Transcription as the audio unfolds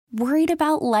Worried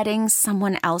about letting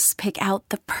someone else pick out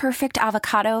the perfect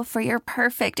avocado for your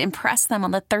perfect impress them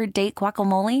on the third date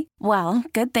guacamole? Well,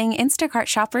 good thing Instacart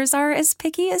shoppers are as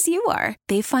picky as you are.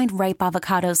 They find ripe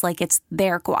avocados like it's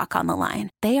their guac on the line.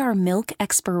 They are milk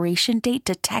expiration date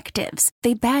detectives.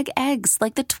 They bag eggs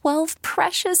like the 12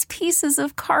 precious pieces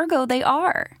of cargo they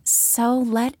are. So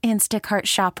let Instacart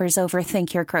shoppers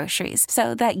overthink your groceries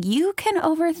so that you can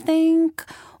overthink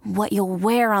what you'll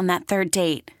wear on that third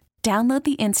date. Download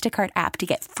the Instacart app to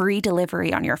get free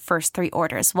delivery on your first 3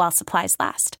 orders while supplies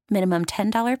last. Minimum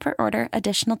 $10 per order.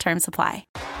 Additional terms apply.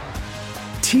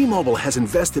 T-Mobile has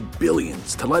invested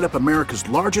billions to light up America's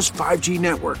largest 5G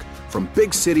network, from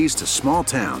big cities to small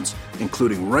towns,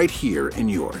 including right here in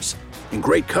yours. And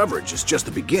great coverage is just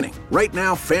the beginning. Right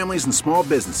now, families and small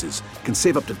businesses can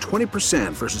save up to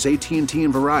 20% versus AT&T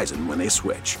and Verizon when they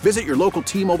switch. Visit your local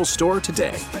T-Mobile store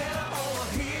today.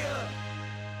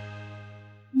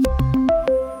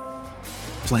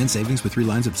 Plan savings with 3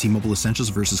 lines of T-Mobile Essentials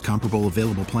versus comparable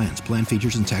available plans. Plan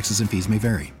features and taxes and fees may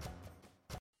vary.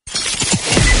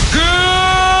 Good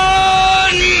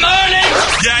morning,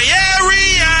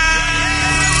 area.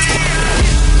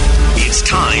 It's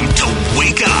time to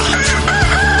wake up.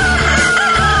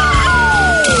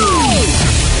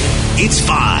 It's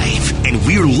 5, and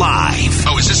we're live.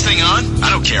 Oh, is this thing on? I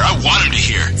don't care. I want him to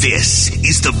hear. This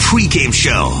is the Pregame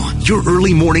Show, your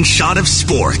early morning shot of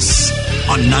sports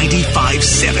on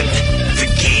 95.7 The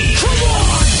Game. Come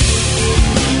on!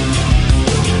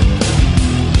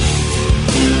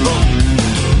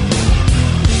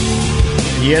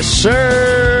 Yes,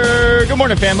 sir. Good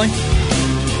morning, family.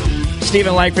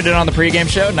 Steven Langford on the Pregame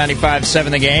Show, 95.7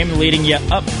 The Game, leading you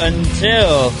up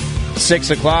until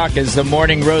 6 o'clock as the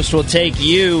morning roast will take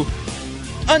you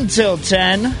until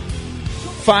 10.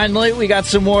 Finally, we got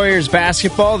some Warriors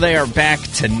basketball. They are back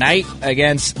tonight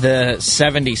against the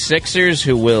 76ers,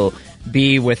 who will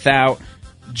be without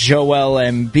Joel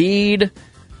Embiid.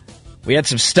 We had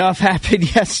some stuff happen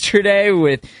yesterday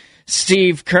with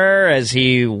Steve Kerr as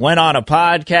he went on a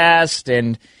podcast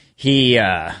and he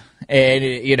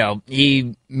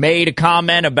made a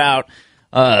comment about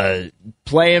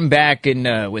playing back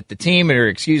in with the team,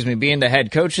 being the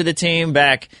head coach of the team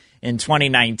back in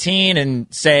 2019, and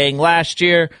saying last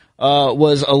year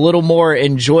was a little more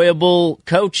enjoyable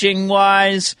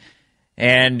coaching-wise,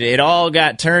 and it all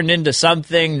got turned into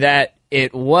something that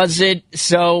it wasn't.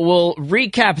 So we'll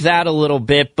recap that a little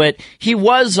bit, but he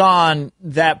was on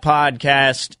that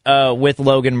podcast with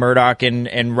Logan Murdoch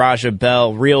and Raja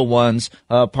Bell, Real Ones,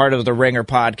 part of the Ringer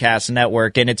Podcast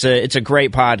Network, and it's a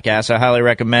great podcast. I highly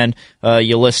recommend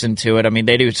you listen to it. I mean,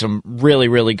 they do some really,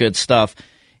 really good stuff,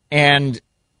 and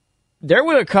there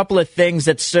were a couple of things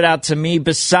that stood out to me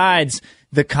besides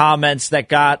the comments that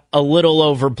got a little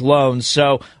overblown.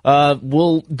 So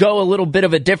we'll go a little bit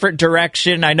of a different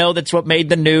direction. I know that's what made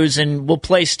the news, and we'll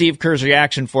play Steve Kerr's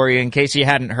reaction for you in case you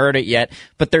hadn't heard it yet.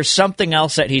 But there's something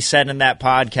else that he said in that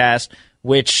podcast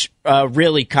which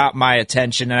really caught my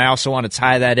attention, and I also want to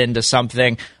tie that into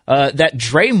something that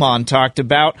Draymond talked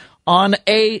about on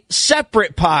a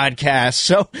separate podcast.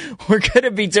 So we're going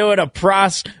to be doing a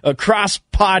cross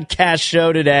podcast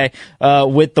show today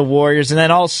with the Warriors. And then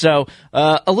also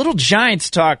a little Giants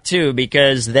talk, too,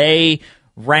 because they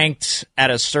ranked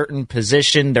at a certain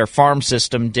position. Their farm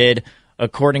system did,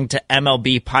 according to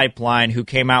MLB Pipeline, who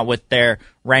came out with their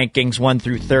rankings 1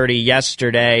 through 30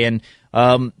 yesterday. And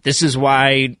this is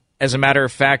why, as a matter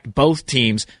of fact, both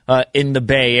teams in the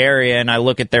Bay Area, and I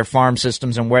look at their farm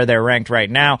systems and where they're ranked right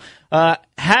now,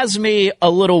 has me a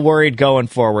little worried going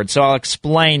forward. So I'll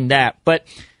explain that. But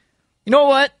you know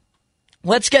what?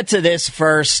 Let's get to this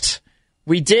first.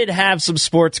 We did have some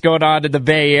sports going on in the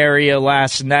Bay Area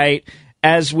last night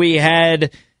as we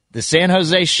had the San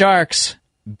Jose Sharks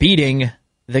beating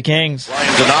the Kings.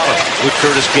 Ryan Donato with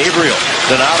Curtis Gabriel.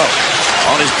 Donato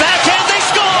on his backhand. They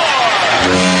score!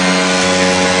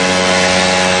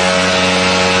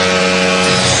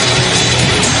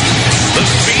 The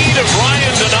speed of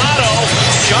Ryan Donato.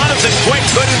 Jonathan Quick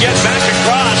couldn't get back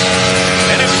across.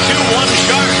 And it's 2-1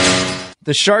 Sharks.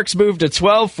 The Sharks moved to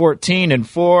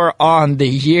 12-14-4 on the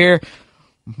year.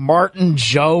 Martin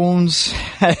Jones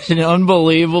had an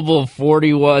unbelievable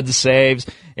 41 saves,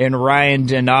 and Ryan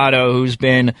Donato, who's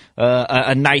been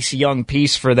a nice young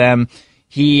piece for them,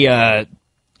 he's been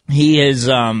a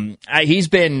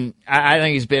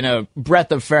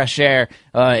breath of fresh air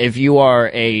if you are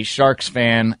a Sharks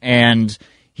fan, and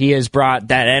he has brought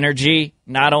that energy.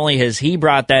 Not only has he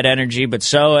brought that energy, but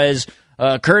so has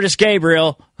Curtis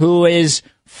Gabriel, who is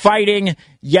fighting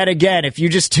yet again. If you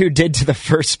just tuned into the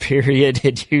first period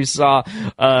and you saw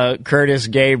Curtis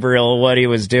Gabriel, what he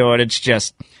was doing, it's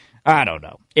just I don't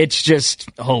know. It's just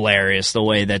hilarious the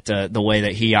way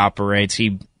that he operates.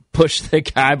 He pushed the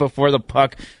guy before the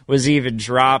puck was even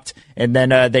dropped, and then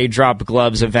they dropped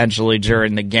gloves eventually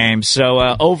during the game.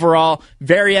 So overall,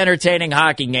 very entertaining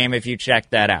hockey game if you check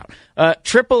that out.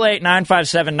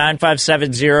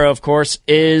 888-957-9570, of course,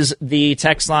 is the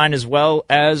text line as well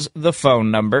as the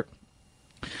phone number.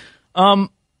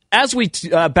 As we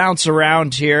bounce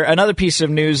around here, another piece of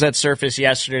news that surfaced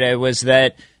yesterday was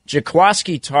that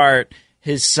Jaquaski Tartt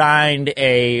has signed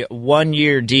a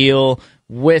 1-year deal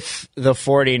with the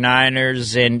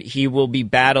 49ers, and he will be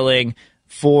battling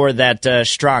for that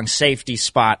strong safety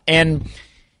spot. And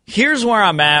here's where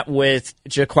I'm at with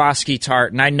Jaquaski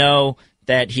Tartt, and I know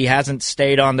that he hasn't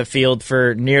stayed on the field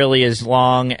for nearly as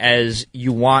long as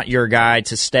you want your guy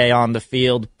to stay on the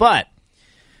field, but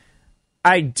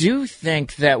I do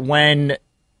think that when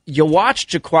you watch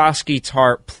Jaquaski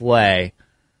Tartt play,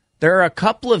 there are a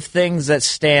couple of things that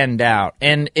stand out,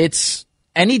 and it's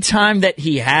any time that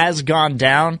he has gone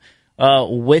down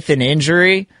with an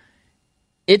injury,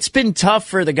 it's been tough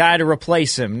for the guy to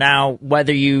replace him. Now,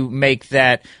 whether you make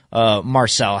that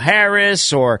Marcel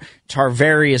Harris or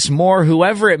Tarvarius Moore,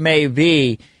 whoever it may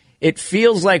be, it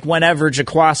feels like whenever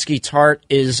Jaquaski Tartt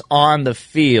is on the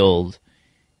field,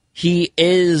 he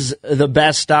is the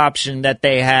best option that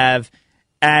they have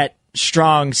at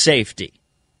strong safety,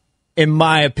 in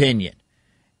my opinion.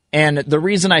 And the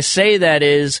reason I say that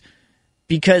is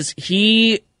because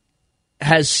he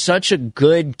has such a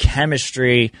good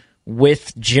chemistry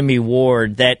with Jimmy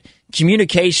Ward that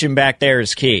communication back there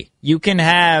is key. You can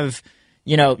have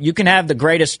the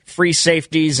greatest free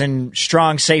safeties and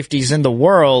strong safeties in the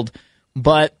world,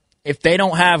 but if they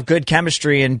don't have good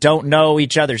chemistry and don't know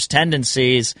each other's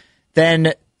tendencies,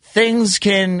 then things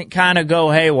can kind of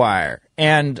go haywire.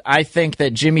 And I think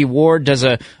that Jimmy Ward does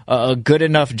a good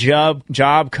enough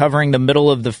job covering the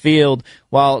middle of the field,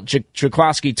 while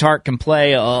Jaquaski Tartt can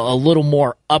play a little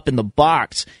more up in the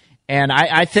box. And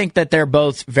I think that they're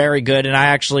both very good, and I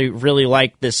actually really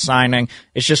like this signing.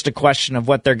 It's just a question of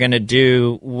what they're going to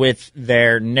do with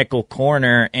their nickel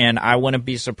corner, and I wouldn't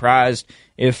be surprised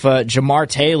if Jamar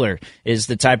Taylor is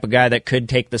the type of guy that could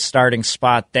take the starting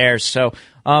spot there. So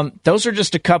those are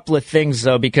just a couple of things,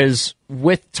 though, because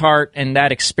with Tartt and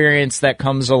that experience that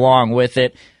comes along with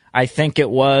it, I think it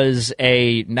was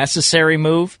a necessary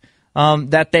move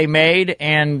that they made.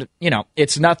 And,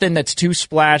 it's nothing that's too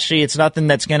splashy. It's nothing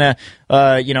that's going to,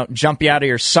 jump you out of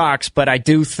your socks. But I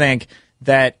do think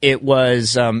that it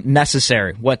was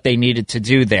necessary, what they needed to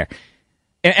do there.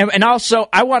 And also,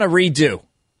 I want to redo,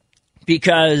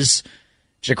 because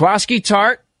Jaquaski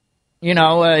Tartt,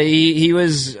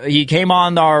 he came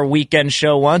on our weekend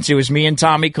show once. It was me and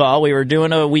Tommy Call. We were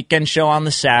doing a weekend show on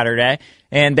the Saturday,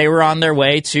 and they were on their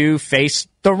way to face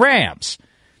the Rams.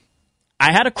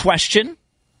 I had a question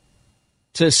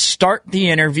to start the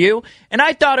interview, and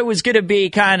I thought it was going to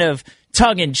be kind of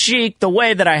tongue-in-cheek, the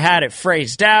way that I had it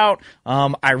phrased out.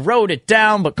 I wrote it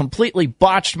down, but completely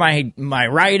botched my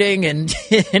writing, and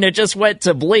and it just went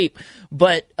to bleep.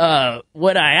 But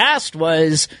what I asked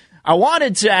was, I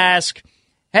wanted to ask,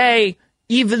 hey,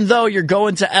 even though you're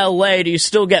going to L.A., do you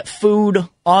still get food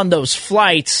on those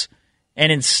flights?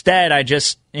 And instead, I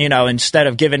just, instead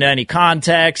of giving any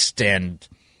context and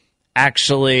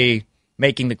actually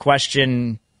making the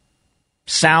question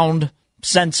sound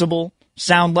sensible,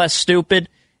 sound less stupid,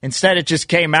 instead it just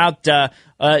came out,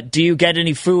 do you get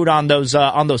any food on those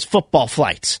football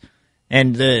flights?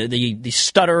 And the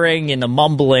stuttering and the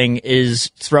mumbling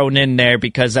is thrown in there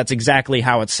because that's exactly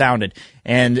how it sounded.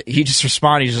 And he just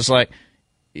responded, he's just like,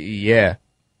 yeah.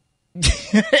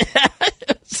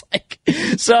 It's like,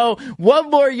 so one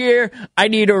more year, I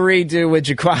need a redo with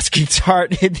Jaquaski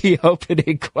Tartt in the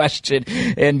opening question,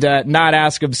 and not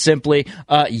ask him simply,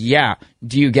 yeah,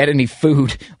 do you get any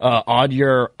food on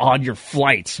your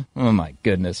flights? Oh my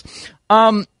goodness.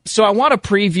 So I want to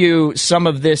preview some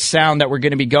of this sound that we're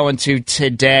going to be going to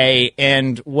today,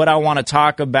 and what I want to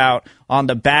talk about on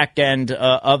the back end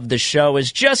of the show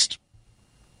is just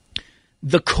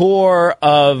the core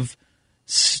of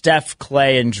Steph,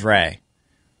 Clay, and Dre.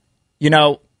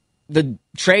 The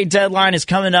trade deadline is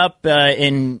coming up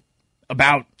in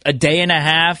about a day and a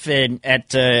half, and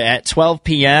at 12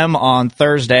 p.m. on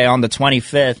Thursday, on the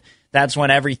 25th. That's when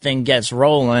everything gets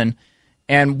rolling.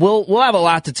 And we'll have a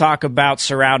lot to talk about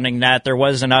surrounding that. There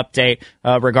was an update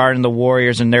regarding the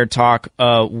Warriors and their talk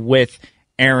with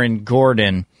Aaron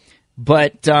Gordon.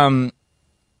 But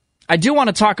I do want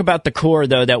to talk about the core,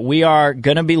 though, that we are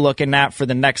going to be looking at for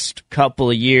the next couple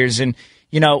of years. And,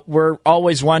 we're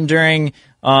always wondering,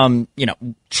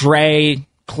 Dre,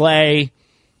 Clay,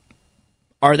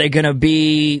 Are they going to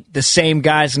be the same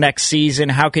guys next season?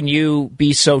 How can you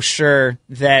be so sure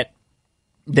that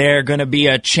they're going to be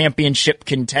a championship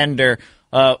contender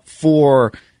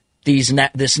for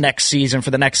this next season,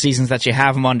 for the next seasons that you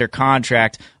have them under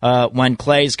contract, when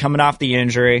Klay's coming off the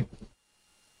injury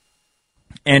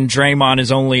and Draymond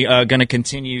is only going to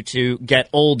continue to get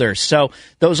older? So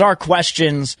those are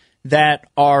questions that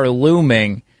are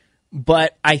looming,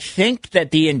 but I think that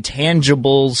the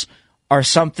intangibles are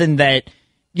something that,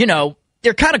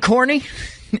 they're kind of corny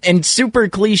and super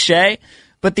cliche,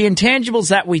 but the intangibles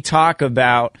that we talk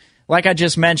about, like I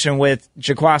just mentioned with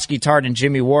Jaquaski Tart and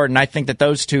Jimmy Ward, and I think that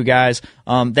those two guys,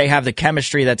 they have the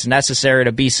chemistry that's necessary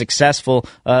to be successful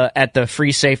at the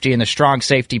free safety and the strong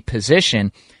safety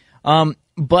position.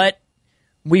 But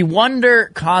we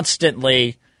wonder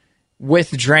constantly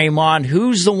with Draymond,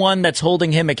 who's the one that's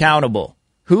holding him accountable?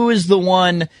 Who is the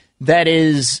one that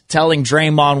is telling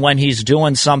Draymond when he's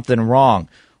doing something wrong?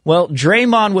 Well,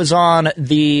 Draymond was on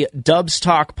the Dubs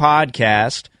Talk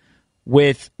podcast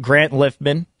with Grant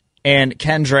Liftman and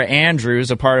Kendra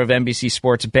Andrews, a part of NBC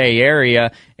Sports Bay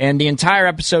Area, and the entire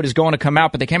episode is going to come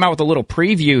out, but they came out with a little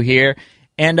preview here,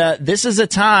 and this is a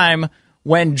time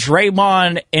when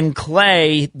Draymond and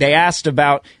Klay, they asked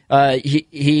about,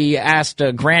 Grant asked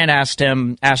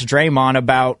Draymond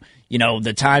about,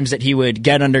 the times that he would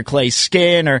get under Klay's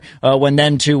skin or when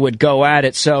them two would go at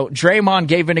it. So Draymond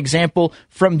gave an example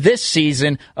from this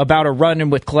season about a run-in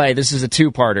with Klay. This is a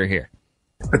two-parter here.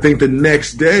 I think the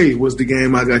next day was the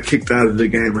game I got kicked out of the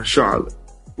game in Charlotte.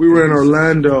 We were in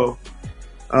Orlando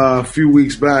a few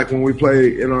weeks back when we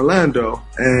played in Orlando,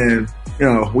 and,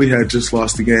 we had just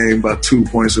lost the game by 2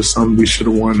 points or something. We should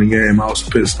have won the game. I was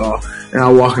pissed off. And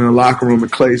I walk in the locker room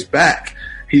and Klay's back.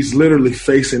 He's literally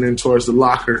facing in towards the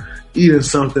locker, eating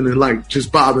something and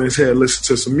just bobbing his head, listening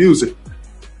to some music.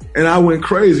 And I went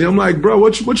crazy. I'm like, bro,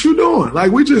 what you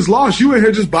doing? We just lost. You in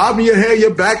here just bobbing your head,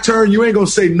 your back turned. You ain't going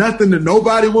to say nothing to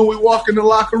nobody when we walk in the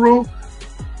locker room.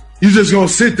 You just going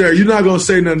to sit there. You're not going to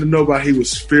say nothing to nobody. He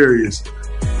was furious.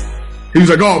 He was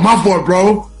like, oh, my fault,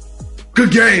 bro.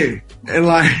 Good game. And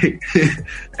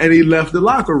and he left the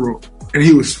locker room. And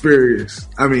he was furious.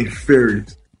 I mean,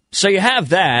 furious. So you have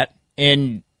that,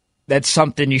 and that's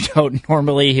something you don't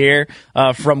normally hear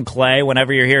from Klay.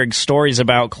 Whenever you're hearing stories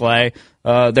about Klay,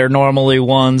 they're normally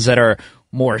ones that are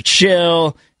more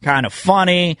chill, kind of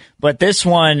funny. But this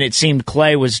one, it seemed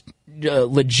Klay was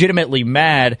legitimately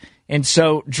mad. And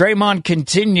so Draymond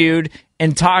continued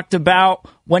and talked about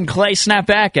when Klay snapped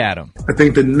back at him. I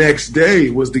think the next day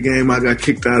was the game I got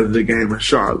kicked out of the game in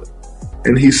Charlotte.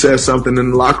 And he said something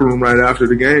in the locker room right after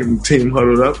the game. The team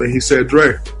huddled up, and he said,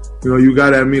 Dre, you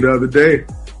got at me the other day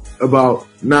about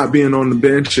not being on the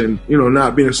bench and,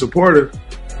 not being supportive.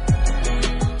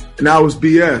 And that was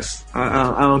BS.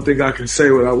 I don't think I can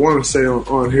say what I want to say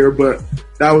on here, but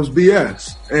that was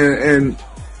BS. And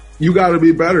you got to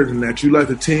be better than that. You let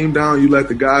the team down. You let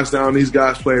the guys down. These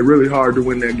guys played really hard to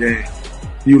win that game.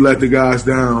 You let the guys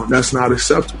down. That's not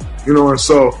acceptable. And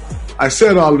so I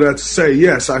said all of that to say,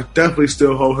 yes, I definitely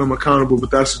still hold him accountable, but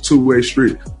that's a two-way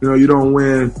street. You don't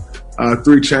win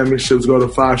 3 championships, go to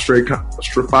 5 straight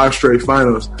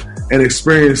finals, and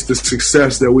experience the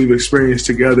success that we've experienced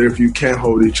together if you can't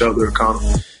hold each other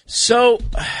accountable. So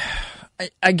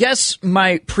I guess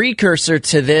my precursor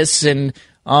to this, and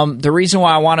the reason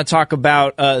why I want to talk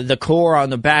about the core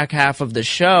on the back half of the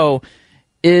show,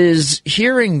 is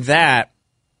hearing that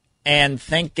and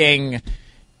thinking,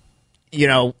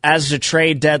 as the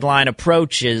trade deadline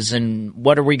approaches, and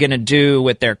what are we going to do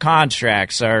with their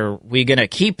contracts? Are we going to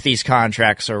keep these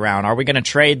contracts around? Are we going to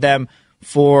trade them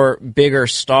for bigger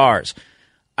stars?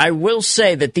 I will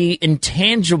say that the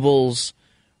intangibles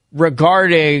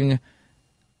regarding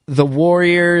the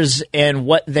Warriors and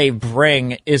what they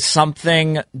bring is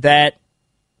something that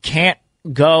can't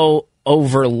go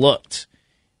overlooked.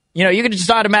 You can just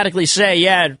automatically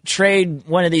say, trade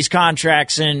one of these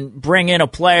contracts and bring in a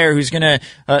player who's going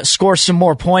to score some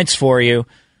more points for you.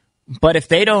 But if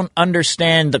they don't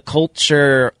understand the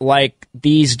culture like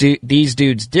these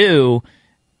dudes do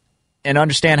and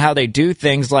understand how they do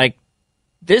things, like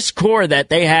this core that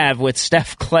they have with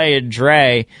Steph, Klay, and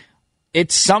Dre,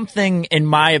 it's something, in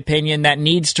my opinion, that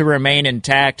needs to remain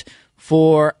intact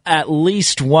for at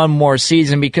least one more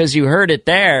season, because you heard it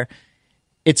there.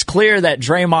 It's clear that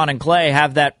Draymond and Klay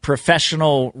have that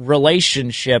professional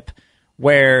relationship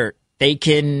where they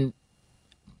can,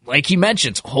 like he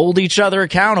mentions, hold each other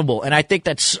accountable. And I think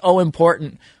that's so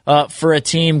important for a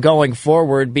team going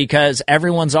forward, because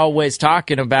everyone's always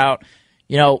talking about,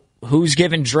 who's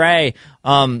giving Dre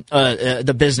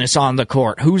the business on the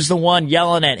court? Who's the one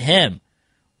yelling at him?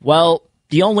 Well,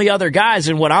 the only other guys,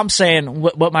 and what I'm saying,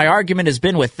 what my argument has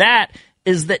been with that,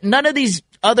 is that none of these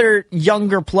other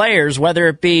younger players, whether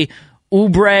it be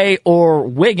Oubre or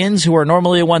Wiggins, who are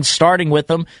normally the ones starting with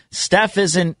them, Steph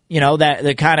isn't, that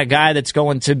the kind of guy that's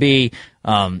going to be,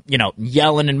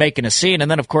 yelling and making a scene.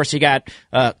 And then, of course, you got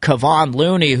Kevon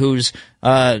Looney, who's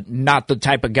not the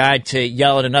type of guy to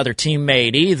yell at another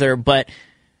teammate either. But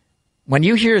when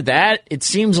you hear that, it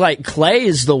seems like Klay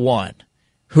is the one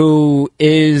who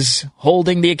is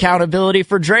holding the accountability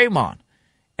for Draymond.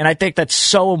 And I think that's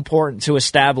so important to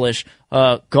establish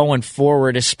going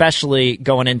forward, especially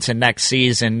going into next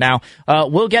season. Now,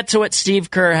 we'll get to what Steve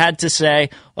Kerr had to say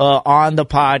on the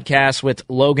podcast with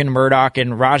Logan Murdoch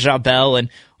and Raja Bell, and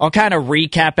I'll kind of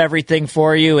recap everything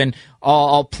for you, and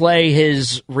I'll play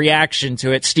his reaction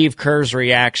to it, Steve Kerr's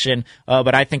reaction,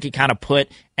 but I think he kind of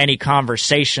put any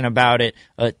conversation about it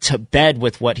to bed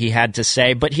with what he had to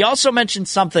say. But he also mentioned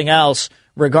something else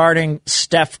regarding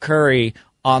Steph Curry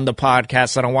on the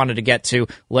podcast that I wanted to get to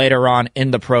later on in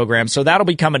the program. So that'll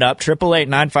be coming up.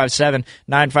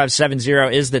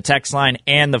 888-957-9570 is the text line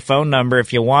and the phone number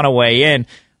if you want to weigh in.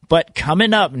 But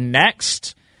coming up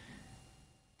next,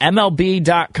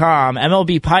 MLB.com,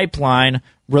 MLB Pipeline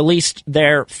released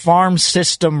their farm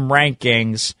system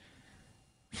rankings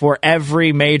for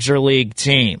every major league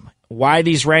team. Why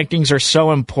these rankings are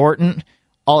so important,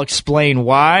 I'll explain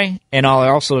why, and I'll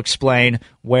also explain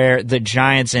where the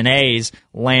Giants and A's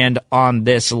land on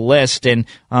this list, and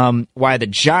why the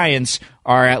Giants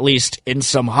are at least in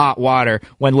some hot water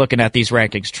when looking at these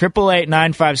rankings.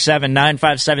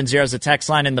 888-957-9570 is the text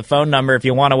line and the phone number if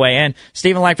you want to weigh in.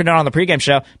 Steven Langford on the pregame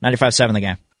show, 95.7 The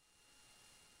Game.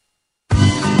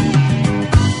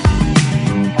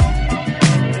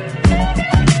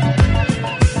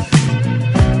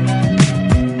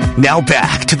 Now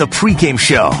back to the pregame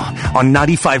show on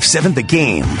 95.7 The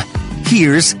Game.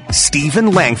 Here's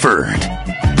Steven Langford.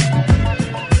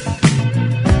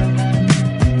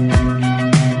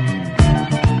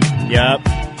 Yep.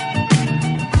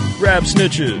 Grab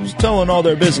snitches, telling all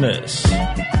their business.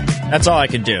 That's all I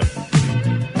can do.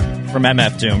 From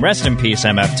MF Doom. Rest in peace,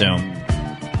 MF Doom.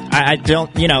 I don't,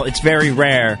 it's very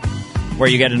rare where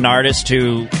you get an artist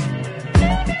who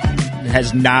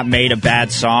has not made a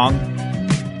bad song.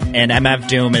 And MF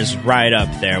Doom is right up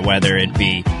there, whether it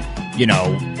be,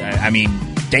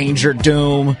 Danger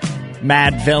Doom,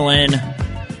 Mad Villain,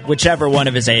 whichever one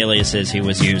of his aliases he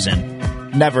was using.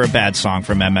 Never a bad song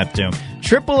from MF Doom.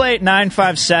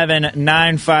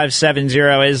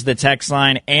 888-957-9570 is the text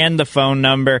line and the phone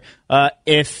number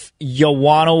if you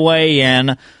want to weigh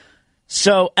in.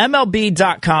 So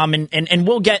MLB.com, and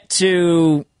we'll get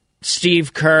to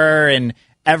Steve Kerr and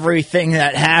everything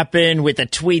that happened with the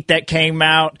tweet that came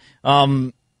out,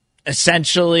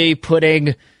 essentially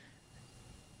putting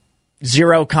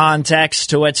zero context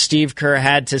to what Steve Kerr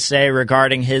had to say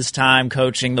regarding his time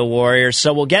coaching the Warriors.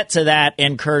 So we'll get to that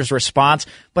in Kerr's response.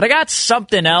 But I got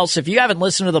something else. If you haven't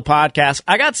listened to the podcast,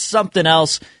 I got something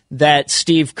else that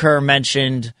Steve Kerr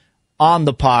mentioned on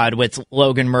the pod with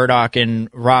Logan Murdoch and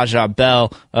Raja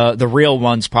Bell, the Real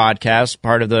Ones podcast,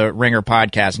 part of the Ringer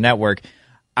Podcast Network.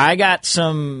 I got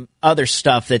some other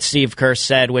stuff that Steve Kerr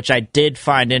said, which I did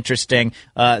find interesting,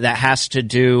 that has to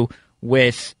do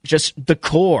with just the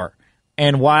core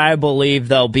and why I believe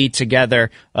they'll be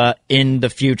together in the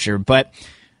future. But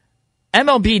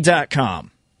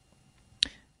MLB.com,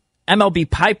 MLB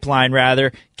Pipeline,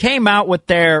 rather, came out with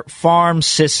their farm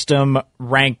system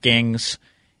rankings,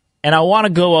 and I want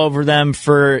to go over them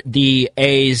for the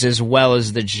A's as well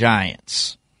as the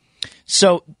Giants.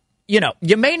 So,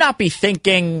 you may not be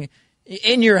thinking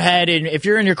in your head, and if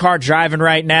you're in your car driving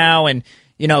right now and,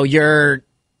 you're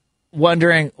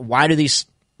wondering, why do these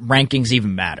rankings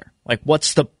even matter? Like,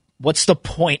 what's the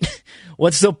point?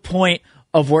 What's the point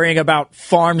of worrying about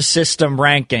farm system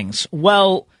rankings?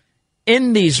 Well,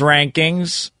 in these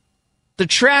rankings, the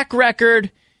track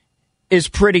record is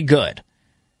pretty good.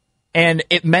 And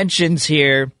it mentions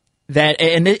here that,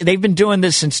 and they've been doing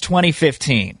this since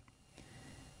 2015.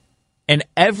 And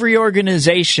every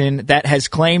organization that has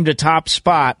claimed a top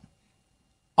spot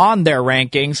on their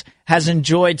rankings has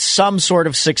enjoyed some sort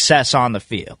of success on the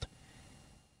field.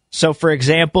 So, for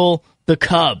example, the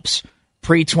Cubs,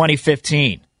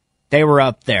 pre-2015, they were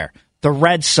up there. The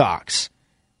Red Sox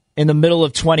in the middle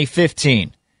of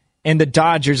 2015, and the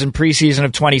Dodgers in preseason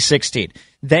of 2016.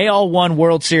 They all won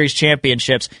World Series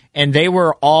championships, and they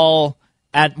were all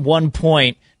at one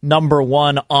point number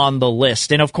one on the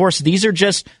list. And, of course, these are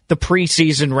just the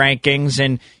preseason rankings,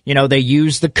 and, they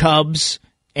use the Cubs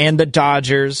and the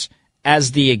Dodgers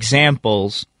as the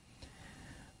examples.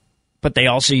 But they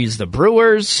also use the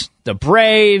Brewers, the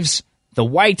Braves, the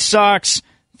White Sox,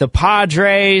 the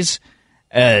Padres,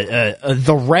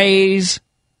 the Rays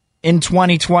in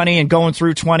 2020 and going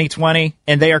through 2020,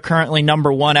 and they are currently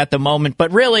number one at the moment.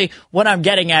 But really, what I'm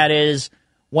getting at is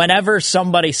whenever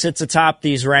somebody sits atop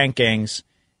these rankings,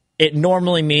 it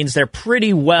normally means they're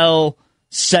pretty well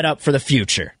set up for the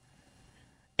future.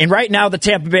 And right now, the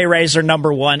Tampa Bay Rays are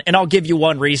number one, and I'll give you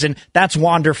one reason. That's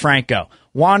Wander Franco.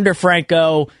 Wander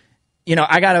Franco, you know,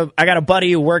 I got a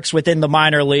buddy who works within the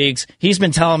minor leagues. He's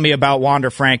been telling me about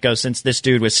Wander Franco since this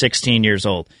dude was 16 years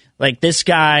old. Like, this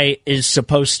guy is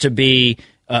supposed to be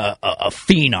a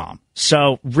phenom.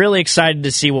 So really excited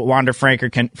to see what Wander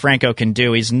Franco can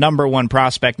do. He's number one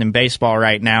prospect in baseball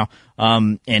right now,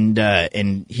 and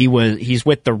he's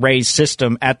with the Rays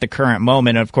system at the current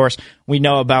moment. And of course, we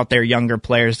know about their younger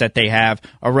players that they have.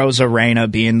 Arozarena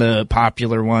being the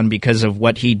popular one because of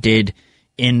what he did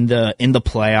in the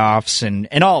playoffs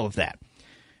and all of that.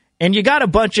 And you got a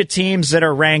bunch of teams that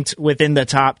are ranked within the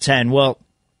top 10. Well,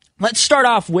 let's start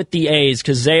off with the A's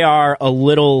because they are a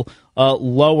little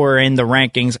lower in the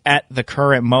rankings at the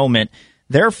current moment.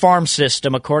 Their farm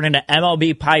system, according to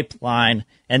MLB Pipeline,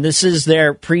 and this is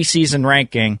their preseason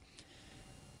ranking,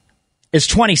 is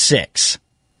 26.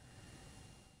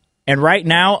 And right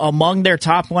now, among their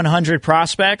top 100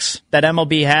 prospects that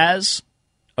MLB has,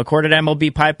 according to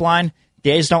MLB Pipeline, the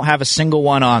A's don't have a single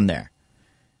one on there.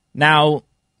 Now,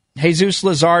 Jesus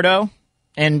Luzardo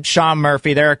and Sean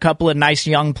Murphy, they're a couple of nice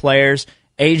young players.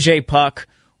 AJ Puck,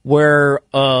 we're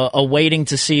awaiting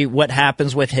to see what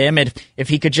happens with him and if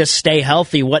he could just stay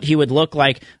healthy, what he would look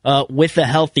like with a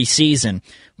healthy season.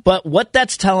 But what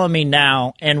that's telling me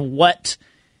now and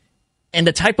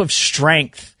the type of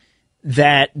strength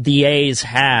that the A's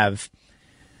have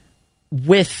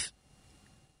with,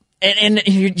 and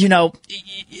you know,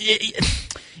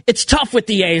 it's tough with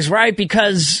the A's, right?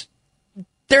 Because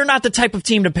they're not the type of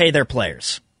team to pay their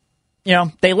players. You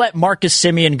know, they let Marcus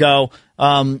Semien go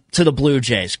to the Blue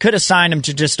Jays. Could have signed him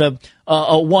to just a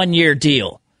 1-year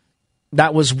deal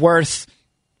that was worth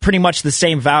pretty much the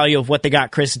same value of what they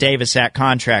got Chris Davis at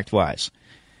contract-wise.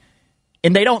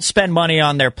 And they don't spend money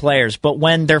on their players, but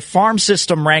when their farm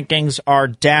system rankings are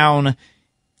down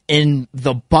in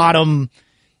the bottom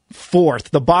fourth,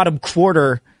 the bottom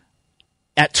quarter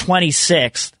at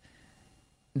 26th,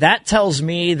 that tells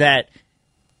me that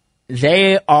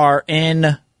they are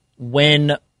in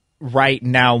win right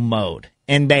now mode,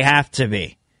 and they have to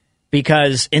be,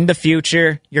 because in the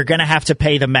future you're going to have to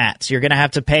pay the Mats, you're going to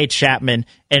have to pay Chapman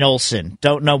and Olsen.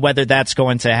 Don't know whether that's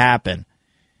going to happen.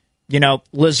 You know,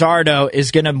 Luzardo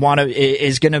is going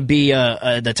to be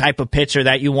the type of pitcher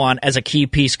that you want as a key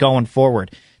piece going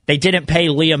forward. They didn't pay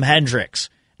Liam Hendricks.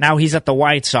 Now he's at the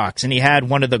White Sox, and he had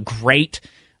one of the great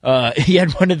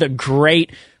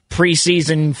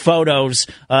preseason photos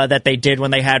that they did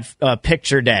when they had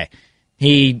picture day.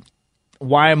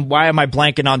 Why am I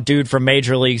blanking on dude from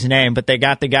Major League's name? But they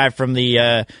got the guy from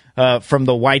the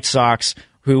White Sox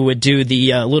who would do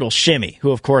the little shimmy,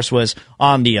 who of course was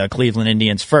on the Cleveland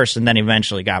Indians first and then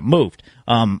eventually got moved.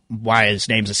 Why his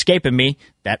name's escaping me,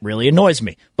 that really annoys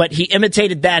me. But he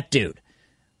imitated that dude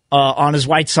on his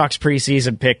White Sox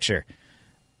preseason picture.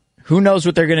 Who knows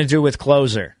what they're going to do with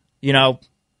closer? You know,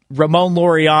 Ramon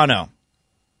Laureano,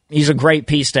 he's a great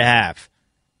piece to have.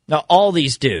 Now, all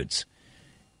these dudes.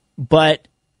 But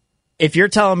if you're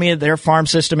telling me their farm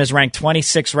system is ranked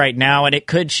 26 right now, and it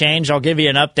could change, I'll give you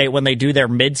an update when they do their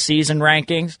mid-season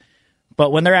rankings.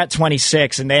 But when they're at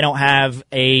 26 and they don't have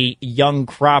a young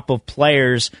crop of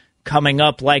players coming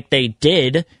up like they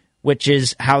did, which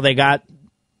is how they got,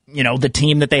 you know, the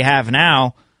team that they have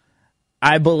now,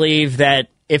 I believe that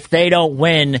if they don't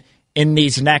win in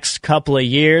these next couple of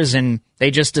years and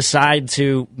they just decide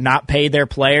to not pay their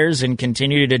players and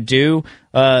continue to do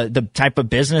the type of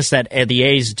business that the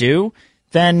A's do,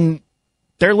 then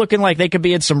they're looking like they could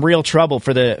be in some real trouble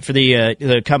for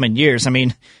the coming years. I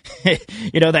mean,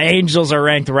 you know, the Angels are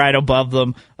ranked right above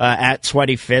them at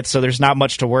 25th, so there's not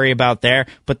much to worry about there.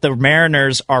 But the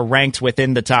Mariners are ranked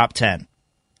within the top 10.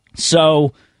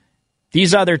 So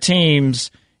these other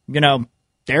teams, you know,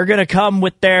 they're going to come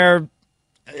with their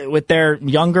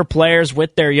younger players,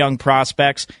 with their young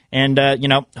prospects, and you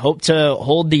know, hope to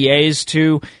hold the A's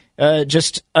to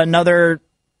just another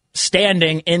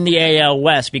standing in the AL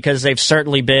West, because they've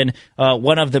certainly been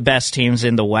one of the best teams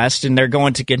in the West, and they're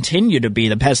going to continue to be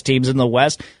the best teams in the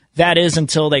West. That is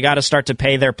until they got to start to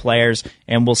pay their players,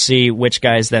 and we'll see which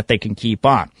guys that they can keep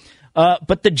on.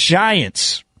 But the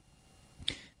Giants,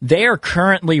 they are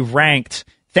currently ranked.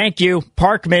 Thank you,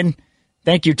 Parkman.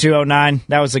 Thank you, 209.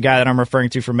 That was the guy that I'm referring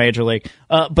to from Major League.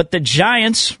 But the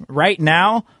Giants right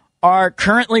now are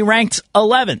currently ranked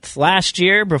 11th. Last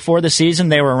year, before the season,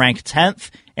 they were ranked 10th,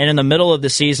 and in the middle of the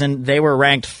season, they were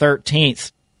ranked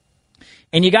 13th.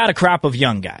 And you got a crop of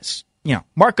young guys.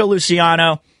 Marco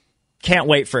Luciano, can't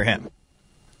wait for him.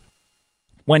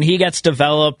 When he gets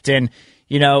developed and,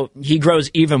 he grows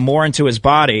even more into his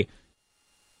body,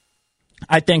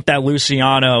 I think that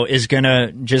Luciano is going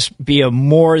to just be a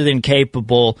more than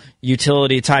capable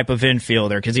utility type of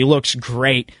infielder because he looks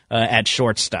great at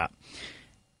shortstop.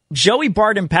 Joey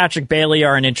Bart and Patrick Bailey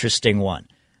are an interesting one.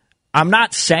 I'm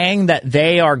not saying that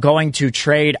they are going to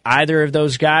trade either of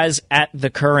those guys at the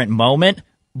current moment,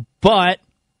 but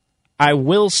I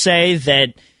will say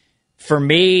that for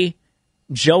me,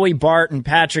 Joey Bart and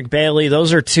Patrick Bailey,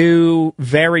 those are two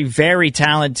very, very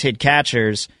talented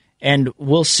catchers, and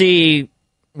we'll see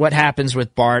what happens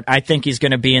with Bart. I think he's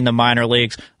going to be in the minor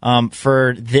leagues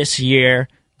for this year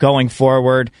going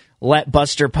forward. Let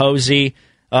Buster Posey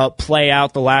play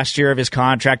out the last year of his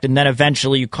contract, and then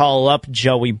eventually you call up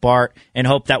Joey Bart and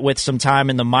hope that with some time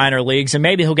in the minor leagues, and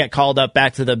maybe he'll get called up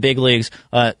back to the big leagues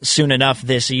soon enough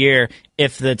this year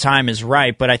if the time is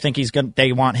right, but I think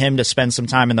they want him to spend some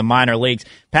time in the minor leagues.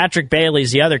 Patrick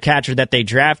Bailey's the other catcher that they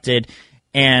drafted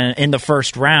in the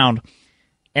first round,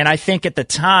 and I think at the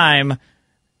time,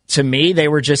 to me, they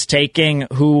were just taking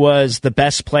who was the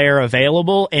best player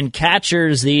available, and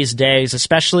catchers these days,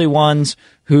 especially ones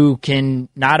who can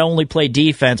not only play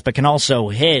defense but can also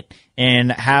hit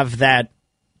and have that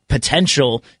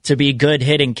potential to be good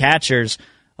hitting catchers,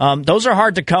 those are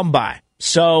hard to come by.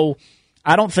 So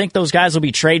I don't think those guys will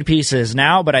be trade pieces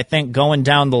now, but I think going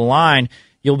down the line,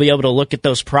 you'll be able to look at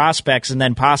those prospects and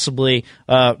then possibly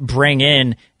bring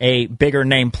in a bigger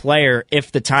name player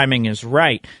if the timing is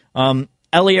right.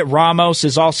 Elliot Ramos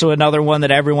is also another one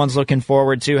that everyone's looking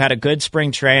forward to. Had a good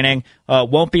spring training.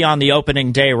 Won't be on the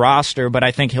opening day roster, but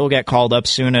I think he'll get called up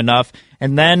soon enough.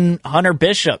 And then Hunter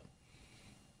Bishop,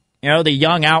 the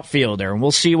young outfielder. And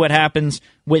we'll see what happens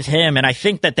with him. And I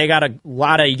think that they got a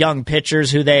lot of young pitchers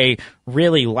who they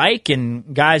really like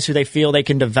and guys who they feel they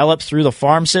can develop through the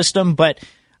farm system. But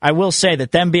I will say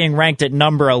that them being ranked at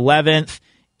number 11th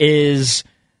is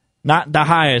not the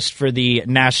highest for the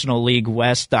National League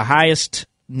West. The highest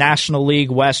National League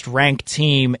West ranked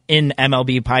team in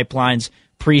MLB Pipeline's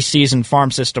preseason farm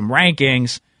system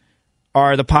rankings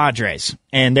are the Padres,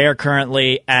 and they're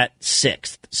currently at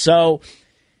 6th. So,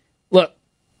 look,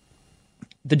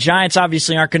 the Giants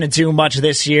obviously aren't going to do much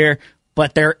this year,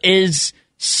 but there is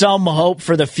some hope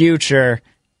for the future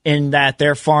in that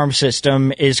their farm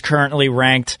system is currently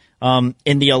ranked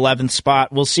in the 11th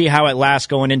spot. We'll see how it lasts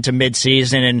going into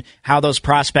midseason and how those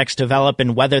prospects develop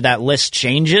and whether that list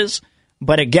changes.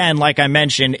 But again, like I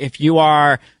mentioned, if you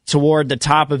are toward the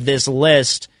top of this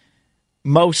list,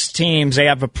 most teams, they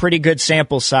have a pretty good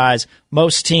sample size.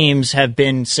 Most teams have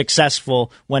been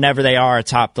successful whenever they are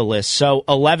atop the list. So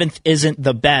 11th isn't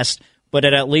the best, but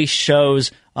it at least shows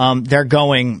they're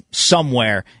going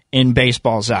somewhere in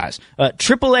baseball's eyes.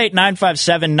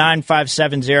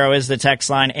 888-957-9570 is the text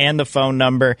line and the phone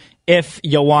number if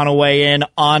you want to weigh in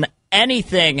on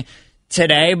anything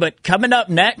today. But coming up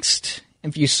next,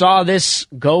 if you saw this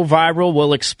go viral,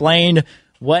 we'll explain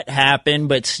what happened.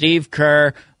 But Steve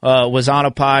Kerr was on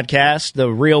a podcast, the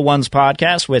Real Ones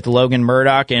podcast, with Logan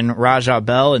Murdoch and Raja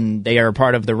Bell, and they are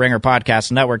part of the Ringer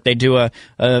Podcast Network. They do a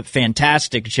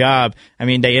fantastic job. I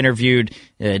mean, they interviewed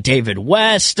David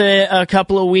West a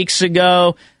couple of weeks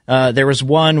ago. There was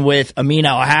one with Amin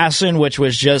Al-Hassan, which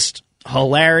was just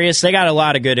hilarious. They got a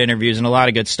lot of good interviews and a lot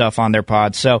of good stuff on their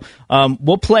pod. So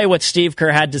we'll play what Steve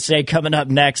Kerr had to say coming up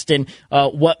next and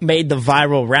what made the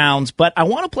viral rounds. But I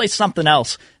want to play something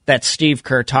else that Steve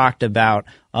Kerr talked about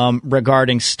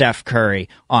regarding Steph Curry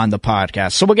on the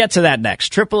podcast. So we'll get to that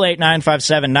next.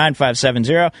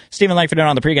 888-957-9570. Steven Langford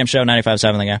on the Pregame Show,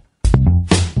 95.7 The Game.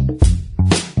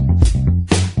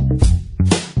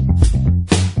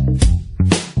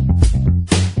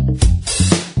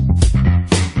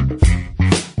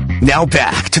 Now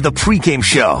back to the Pregame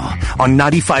Show on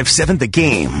 95.7 The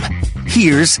Game.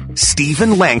 Here's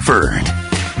Steven Langford.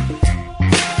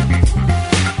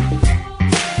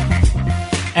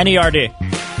 NERD.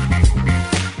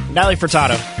 Nelly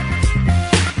Furtado.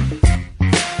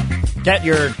 Get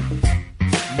your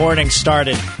morning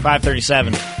started,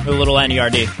 5:37, with a little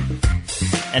NERD.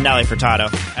 And Nelly Furtado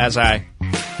as I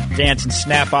dance and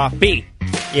snap off beat.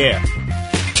 Yeah.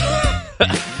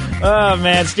 Oh,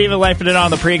 man. Steven Langford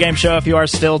on the Pregame Show. If you are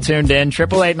still tuned in,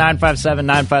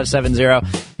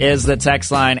 888-957-9570 is the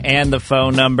text line and the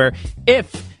phone number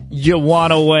if you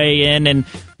want to weigh in. And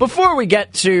before we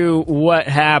get to what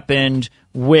happened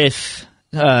with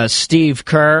Steve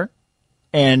Kerr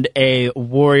and a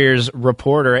Warriors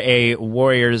reporter, a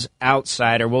Warriors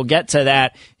outsider. We'll get to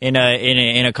that in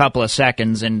a couple of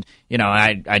seconds. And,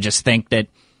 I just think that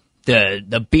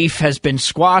the beef has been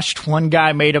squashed. One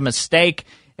guy made a mistake,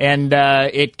 and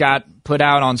it got put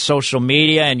out on social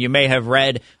media, and you may have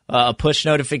read a push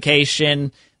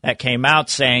notification that came out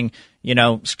saying,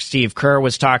 Steve Kerr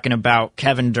was talking about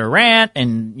Kevin Durant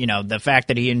and, the fact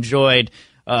that he enjoyed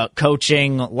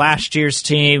coaching last year's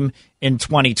team in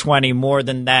 2020 more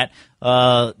than that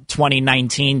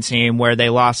 2019 team where they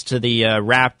lost to the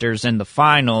Raptors in the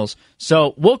finals.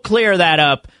 So we'll clear that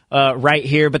up right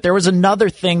here. But there was another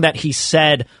thing that he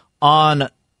said on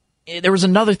the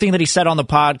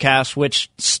podcast which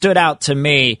stood out to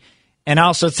me, and I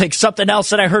also think something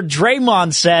else that I heard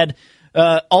Draymond said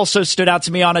also stood out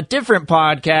to me on a different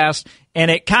podcast, and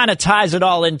it kind of ties it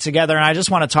all in together. And I just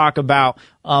want to talk about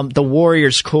the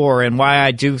Warriors core and why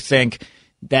I do think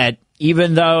that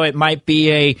even though it might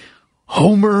be a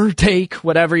homer take,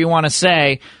 whatever you want to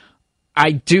say,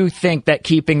 I do think that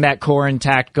keeping that core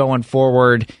intact going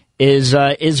forward is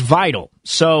vital.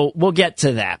 So we'll get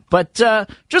to that. But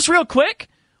just real quick,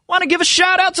 want to give a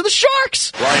shout-out to the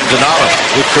Sharks. Ryan Donato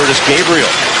with Curtis Gabriel.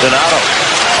 Donato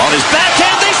on his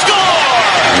backhand, they score!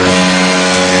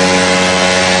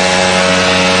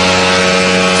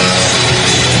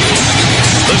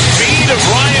 The speed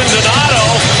of Ryan Donato.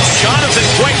 Jonathan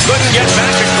Quick couldn't get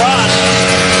back across,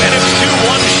 and it's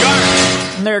 2-1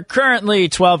 Sharks. And they're currently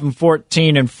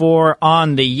 12-14-4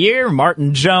 on the year.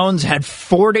 Martin Jones had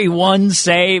 41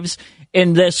 saves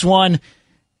in this one.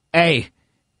 Hey,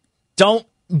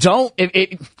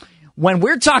 when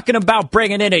we're talking about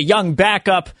bringing in a young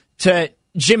backup to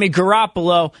Jimmy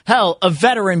Garoppolo, hell, a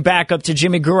veteran backup to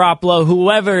Jimmy Garoppolo,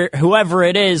 whoever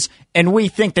it is, and we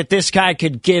think that this guy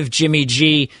could give Jimmy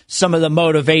G some of the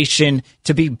motivation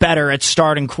to be better at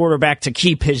starting quarterback to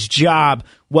keep his job,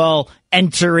 well,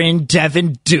 enter in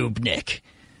Devin Dubnyk.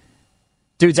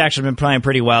 Dude's actually been playing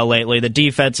pretty well lately. The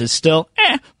defense is still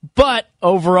but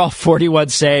overall 41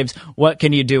 saves. What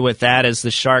can you do with that as the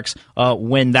Sharks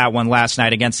win that one last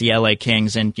night against the LA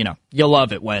Kings? And, you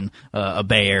love it when a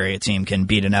Bay Area team can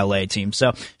beat an LA team.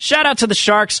 So shout out to the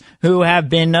Sharks, who have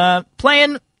been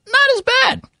playing not as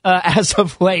bad as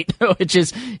of late, which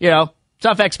is,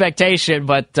 tough expectation,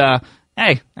 but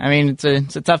hey, I mean,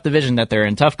 it's a tough division that they're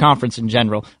in, tough conference in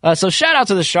general. So shout out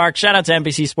to the Sharks, shout out to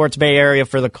NBC Sports Bay Area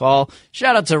for the call,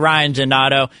 shout out to Ryan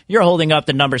Donato. You're holding up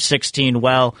the number 16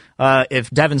 well.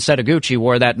 If Devin Setoguchi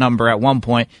wore that number at one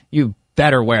point, you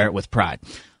better wear it with pride.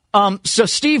 So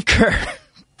Steve Kerr,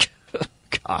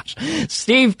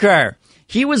 Steve Kerr,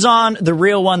 he was on the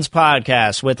Real Ones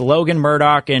podcast with Logan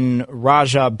Murdoch and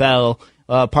Raja Bell,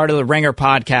 part of the Ringer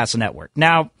Podcast Network.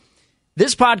 Now,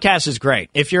 this podcast is great.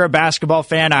 If you're a basketball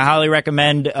fan, I highly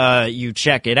recommend you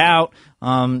check it out.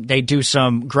 They do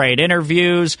some great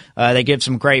interviews. They give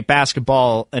some great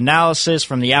basketball analysis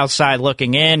from the outside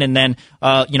looking in. And then,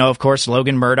 of course,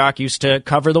 Logan Murdoch used to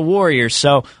cover the Warriors.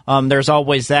 So there's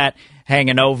always that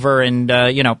hanging over. And,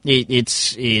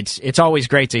 it's always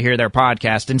great to hear their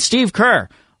podcast. And Steve Kerr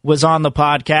was on the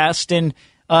podcast. And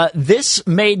this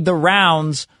made the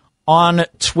rounds on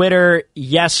Twitter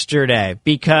yesterday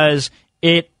because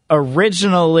it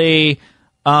originally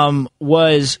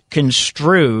was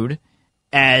construed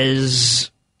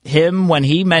as him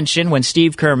when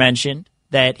Steve Kerr mentioned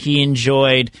that he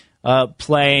enjoyed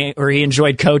playing, or he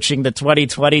enjoyed coaching the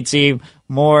 2020 team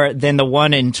more than the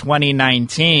one in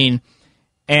 2019.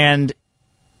 And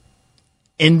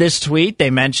in this tweet, they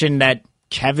mentioned that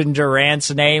Kevin Durant's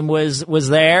name was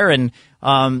there, and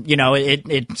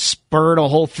it spurred a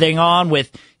whole thing on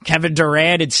with Kevin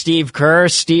Durant and Steve Kerr.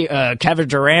 Kevin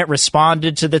Durant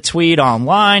responded to the tweet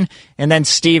online, and then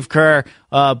Steve Kerr,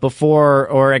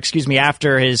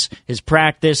 after his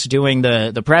practice doing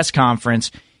the press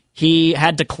conference, he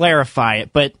had to clarify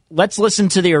it. But let's listen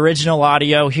to the original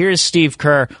audio. Here's Steve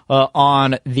Kerr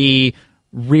on the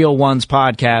Real Ones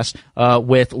podcast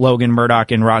with Logan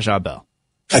Murdoch and Raja Bell.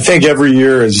 I think every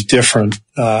year is different.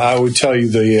 I would tell you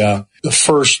the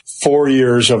first 4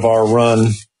 years of our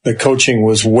run, the coaching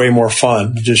was way more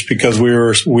fun just because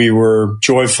we were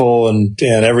joyful and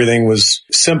everything was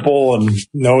simple and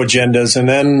no agendas. And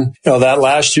then, that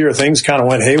last year things kind of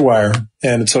went haywire.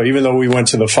 And so even though we went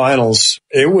to the finals,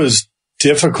 it was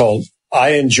difficult.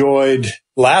 I enjoyed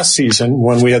last season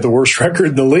when we had the worst record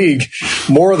in the league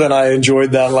more than I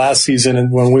enjoyed that last season and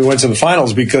when we went to the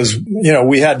finals because,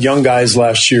 we had young guys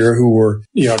last year who were,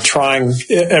 trying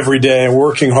every day and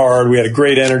working hard. We had a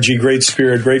great energy, great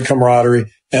spirit, great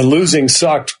camaraderie, and losing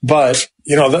sucked. But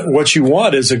what you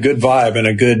want is a good vibe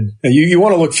and you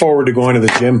want to look forward to going to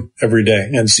the gym every day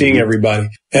and seeing everybody.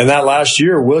 And that last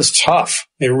year was tough.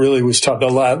 It really was tough. The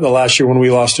last year when we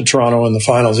lost to Toronto in the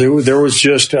finals, there was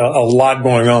just a lot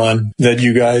going on that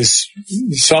you guys,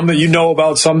 some that you know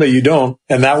about, some that you don't.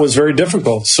 And that was very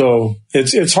difficult. So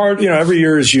it's hard. Every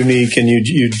year is unique and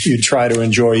you try to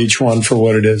enjoy each one for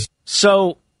what it is.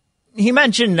 So he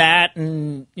mentioned that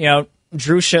and,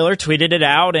 Drew Schiller tweeted it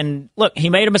out, and look, he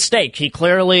made a mistake. He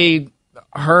clearly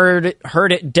heard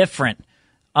it different.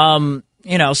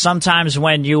 Sometimes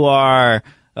when you're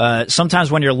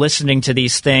listening to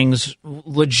these things,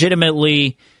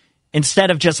 legitimately,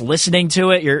 instead of just listening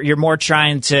to it, you're more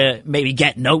trying to maybe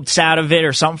get notes out of it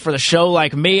or something for the show.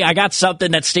 Like me, I got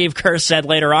something that Steve Kerr said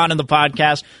later on in the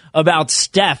podcast about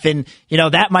Steph, and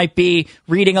that might be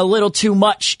reading a little too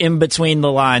much in between the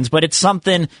lines, but it's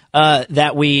something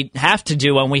that we have to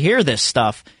do when we hear this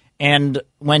stuff. And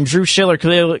when Drew Schiller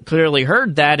clearly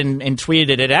heard that and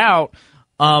tweeted it out,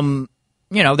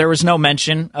 there was no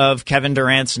mention of Kevin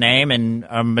Durant's name, and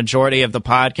a majority of the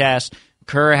podcast,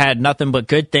 Kerr had nothing but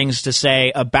good things to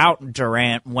say about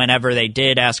Durant whenever they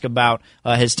did ask about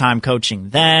his time coaching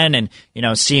then and,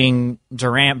 seeing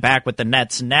Durant back with the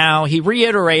Nets now. He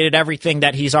reiterated everything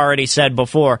that he's already said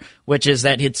before, which is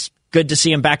that it's good to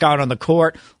see him back out on the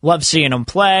court, love seeing him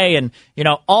play, and,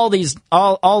 all these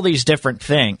different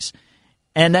things.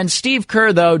 And then Steve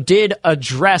Kerr, though, did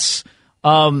address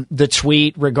the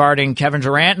tweet regarding Kevin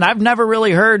Durant, and I've never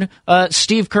really heard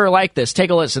Steve Kerr like this. Take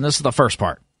a listen. This is the first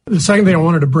part. The second thing I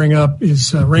wanted to bring up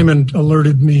is Raymond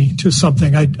alerted me to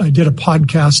something. I did a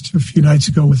podcast a few nights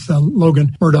ago with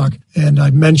Logan Murdoch, and I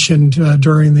mentioned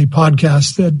during the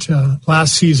podcast that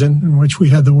last season, in which we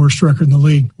had the worst record in the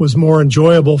league, was more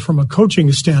enjoyable from a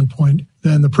coaching standpoint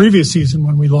than the previous season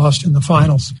when we lost in the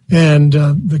finals. And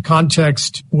the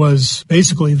context was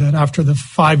basically that after the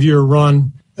 5-year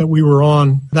run that we were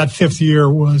on, that fifth year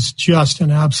was just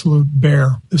an absolute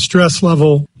bear. The stress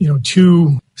level,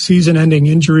 2 season-ending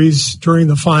injuries during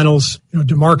the finals.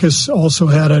 DeMarcus also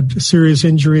had a serious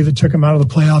injury that took him out of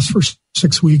the playoffs for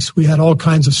 6 weeks. We had all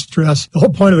kinds of stress. The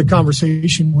whole point of the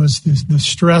conversation was the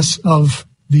stress of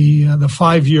the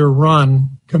 5-year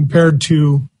run compared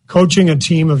to coaching a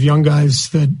team of young guys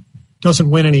that doesn't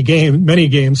win many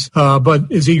games, but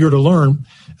is eager to learn.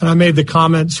 And I made the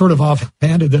comment sort of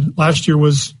offhanded that last year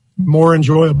was more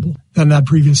enjoyable than that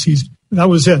previous season. That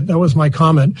was it. That was my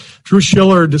comment. Drew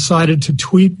Schiller decided to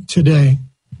tweet today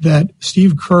that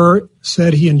Steve Kerr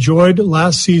said he enjoyed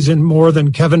last season more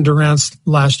than Kevin Durant's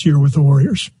last year with the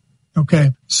Warriors.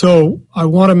 Okay. So I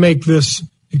want to make this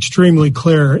extremely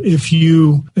clear. If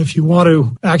you want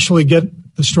to actually get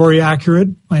the story accurate,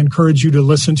 I encourage you to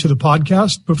listen to the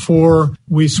podcast before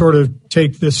we sort of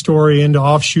take this story into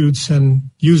offshoots and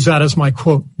use that as my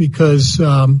quote, because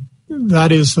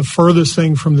that is the furthest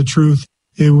thing from the truth.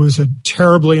 It was a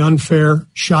terribly unfair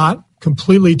shot,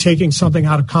 completely taking something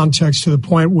out of context to the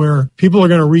point where people are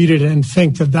going to read it and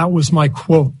think that that was my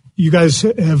quote. You guys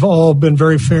have all been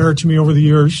very fair to me over the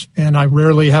years, and I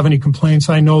rarely have any complaints.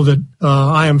 I know that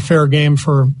I am fair game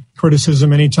for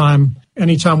criticism anytime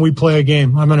we play a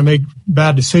game. I'm going to make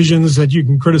bad decisions that you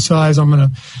can criticize. I'm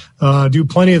going to do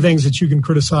plenty of things that you can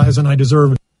criticize, and I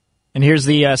deserve it. And here's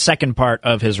the second part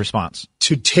of his response.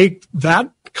 To take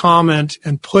that comment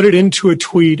and put it into a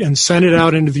tweet and send it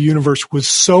out into the universe was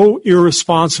so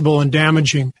irresponsible and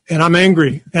damaging. And I'm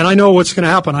angry. And I know what's going to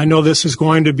happen. I know this is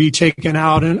going to be taken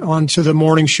out and onto the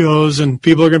morning shows, and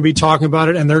people are going to be talking about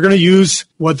it, and they're going to use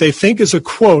what they think is a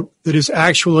quote that is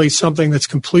actually something that's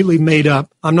completely made up.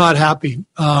 I'm not happy.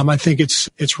 I think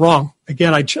it's wrong.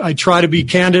 Again, I try to be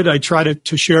candid. I try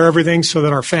to share everything so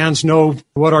that our fans know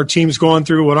what our team's going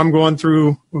through, what I'm going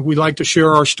through. We like to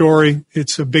share our story.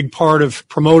 It's a big part of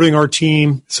promoting our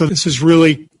team. So this is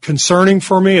really concerning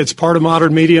for me. It's part of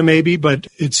modern media maybe, but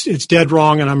it's dead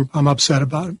wrong, and I'm upset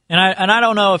about it. And I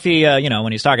don't know if he,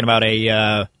 when he's talking about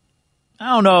I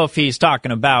don't know if he's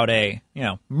talking about a,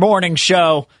 morning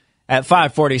show at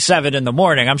 5:47 in the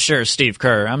morning. I'm sure Steve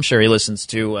Kerr, I'm sure he listens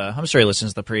to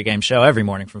the pregame show every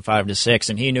morning from 5 to 6,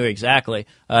 and he knew exactly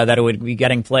that it would be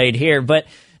getting played here. But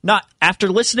not after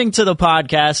listening to the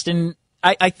podcast, and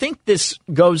I think this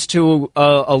goes to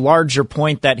a larger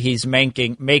point that he's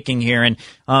making here. And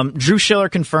Drew Schiller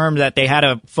confirmed that they had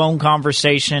a phone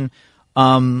conversation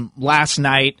last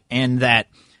night, and that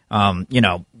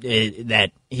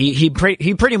that he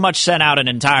pretty much sent out an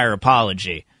entire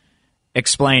apology,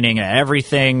 explaining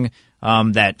everything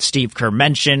that Steve Kerr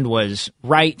mentioned was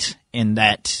right, and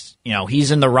that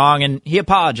he's in the wrong, and he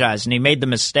apologized and he made the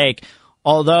mistake.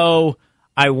 Although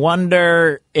I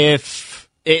wonder if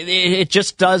it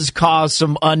just does cause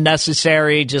some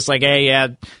unnecessary, just like, hey, yeah,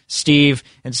 Steve,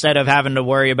 instead of having to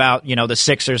worry about, the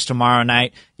Sixers tomorrow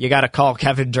night, you got to call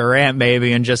Kevin Durant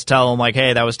maybe and just tell him, like,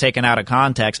 hey, that was taken out of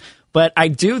context. But I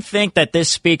do think that this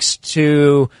speaks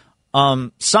to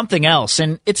something else,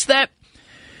 and it's that,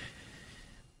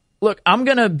 look, I'm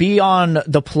going to be on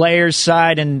the players'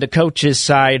 side and the coaches'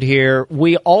 side here.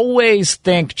 We always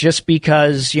think just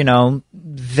because,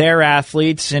 they're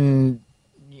athletes and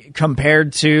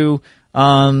compared to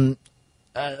a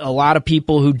lot of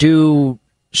people who do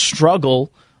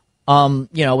struggle,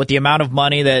 with the amount of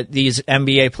money that these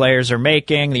NBA players are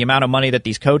making, the amount of money that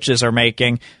these coaches are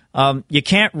making, you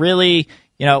can't really,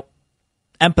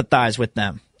 empathize with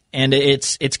them. And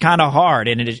it's kind of hard.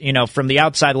 And, from the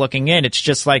outside looking in, it's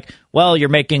just like, well, you're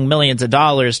making millions of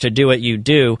dollars to do what you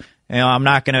do. I'm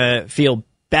not going to feel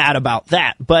bad about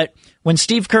that. But when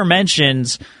Steve Kerr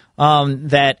mentions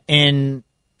that in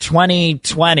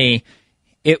 2020,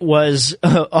 it was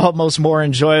almost more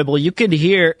enjoyable. You could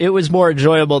hear it was more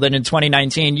enjoyable than in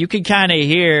 2019. You could kind of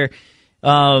hear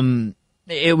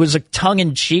it was a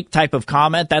tongue-in-cheek type of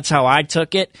comment. That's how I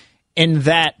took it. In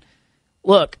that,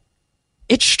 look,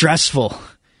 it's stressful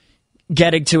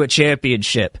getting to a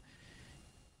championship.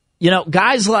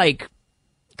 Guys like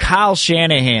Kyle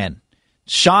Shanahan,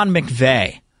 Sean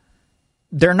McVay,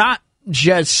 they're not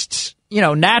just,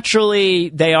 naturally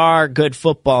they are good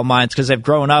football minds because they've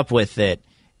grown up with it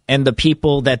and the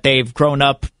people that they've grown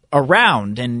up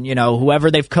around and,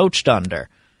 whoever they've coached under.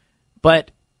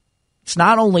 But it's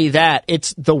not only that,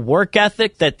 it's the work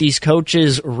ethic that these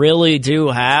coaches really do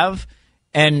have.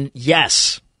 And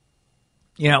yes,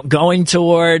 going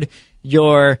toward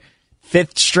your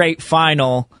 5th straight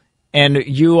final and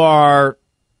you are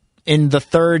in the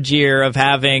 3rd year of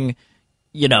having,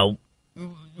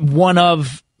 one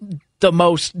of the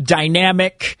most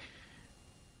dynamic,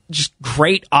 just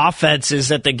great offenses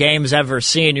that the game's ever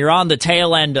seen. You're on the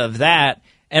tail end of that.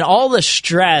 And all the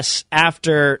stress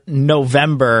after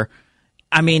November,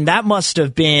 that must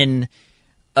have been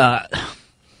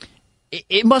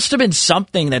it must have been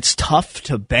something that's tough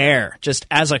to bear just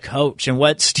as a coach and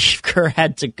what Steve Kerr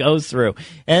had to go through.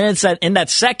 And it's that in that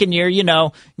second year,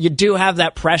 you do have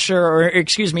that pressure,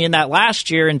 in that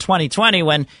last year in 2020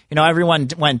 when, everyone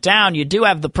went down, you do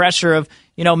have the pressure of,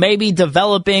 maybe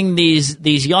developing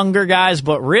these younger guys,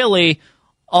 but really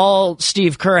all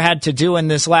Steve Kerr had to do in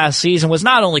this last season was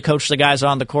not only coach the guys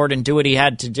on the court and do what he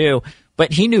had to do,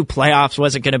 but he knew playoffs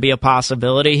wasn't going to be a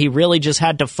possibility. He really just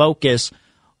had to focus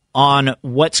on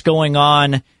what's going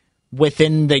on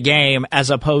within the game as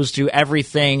opposed to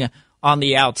everything on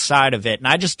the outside of it. And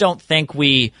I just don't think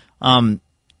we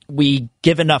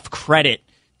give enough credit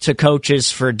to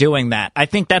coaches for doing that. I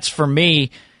think that's, for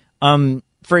me,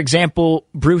 for example,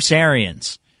 Bruce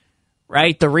Arians,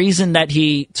 right? The reason that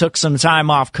he took some time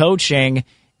off coaching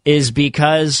is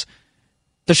because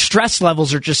the stress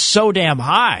levels are just so damn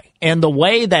high. And the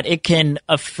way that it can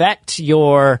affect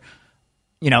your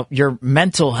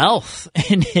mental health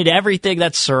and everything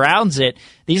that surrounds it.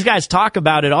 These guys talk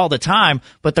about it all the time,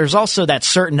 but there's also that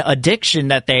certain addiction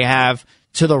that they have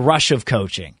to the rush of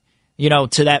coaching,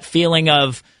 to that feeling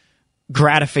of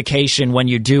gratification when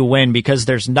you do win because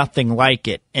there's nothing like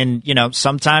it. And,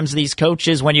 sometimes these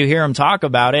coaches, when you hear them talk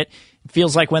about it, it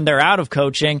feels like when they're out of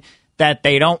coaching that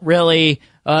they don't really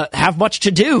have much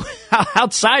to do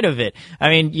outside of it.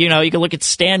 You can look at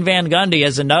Stan Van Gundy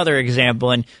as another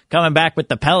example, and coming back with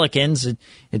the Pelicans,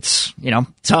 it's,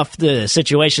 tough, the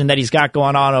situation that he's got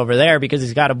going on over there because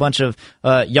he's got a bunch of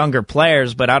younger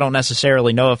players, but I don't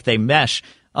necessarily know if they mesh.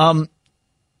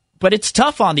 But it's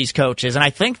tough on these coaches, and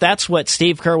I think that's what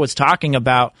Steve Kerr was talking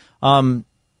about in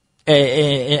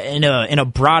a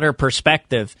broader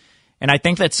perspective. And I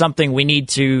think that's something we need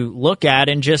to look at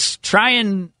and just try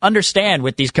and understand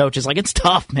with these coaches. Like, it's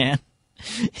tough, man.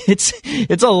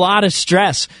 It's a lot of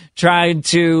stress trying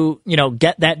to,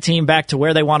 get that team back to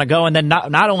where they want to go. And then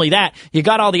not only that, you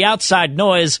got all the outside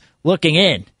noise looking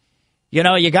in.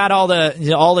 You got all the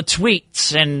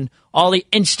tweets and all the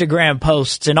Instagram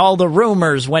posts and all the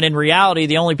rumors, when in reality,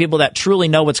 the only people that truly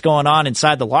know what's going on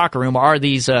inside the locker room are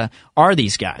these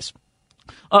guys.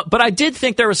 But I did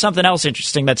think there was something else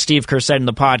interesting that Steve Kerr said in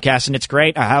the podcast, and it's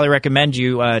great. I highly recommend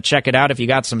you check it out if you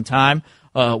got some time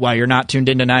while you're not tuned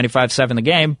into 95.7 The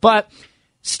Game. But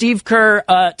Steve Kerr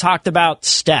talked about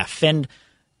Steph, and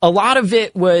a lot of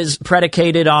it was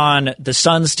predicated on the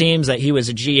Suns teams that he was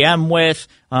a GM with,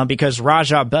 because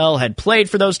Raja Bell had played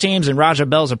for those teams, and Raja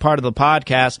Bell's a part of the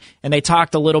podcast, and they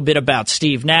talked a little bit about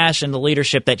Steve Nash and the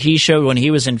leadership that he showed when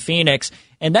he was in Phoenix,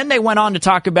 and then they went on to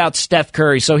talk about Steph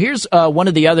Curry. So here's one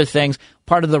of the other things,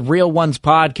 part of the Real Ones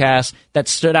podcast, that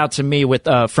stood out to me with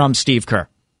from Steve Kerr.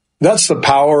 That's the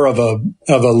power of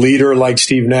a leader like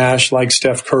Steve Nash, like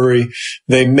Steph Curry.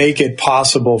 They make it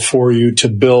possible for you to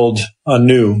build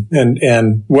anew.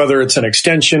 And whether it's an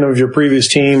extension of your previous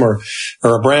team or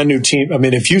a brand new team, I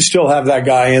mean, if you still have that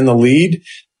guy in the lead,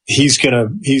 he's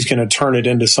gonna turn it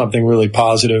into something really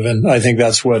positive. And I think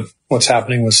that's what's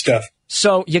happening with Steph.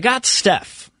 So you got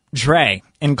Steph, Dre,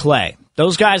 and Clay.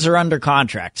 Those guys are under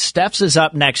contract. Steph's is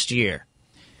up next year.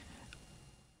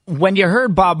 When you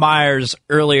heard Bob Myers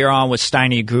earlier on with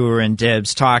Steiny Guru and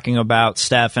Dibbs talking about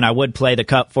Steph, and I would play the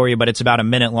cut for you, but it's about a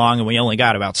minute long, and we only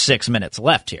got about 6 minutes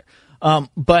left here.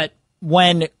 But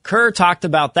when Kerr talked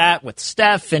about that with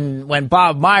Steph, and when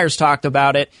Bob Myers talked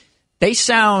about it, they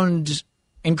sound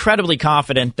incredibly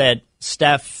confident that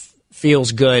Steph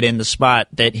feels good in the spot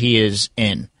that he is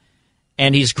in.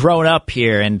 And he's grown up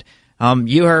here. And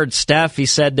you heard Steph, he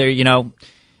said there,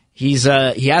 he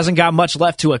hasn't got much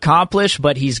left to accomplish,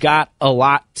 but he's got a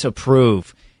lot to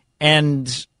prove.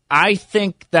 And I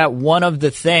think that one of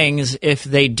the things, if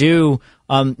they do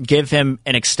give him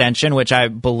an extension, which I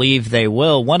believe they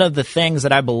will, one of the things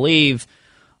that I believe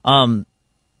that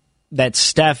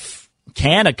Steph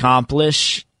can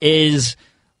accomplish is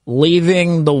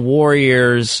leaving the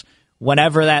Warriors,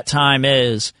 whenever that time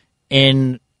is,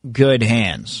 in good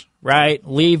hands. Right?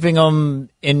 Leaving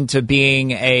them into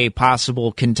being a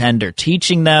possible contender,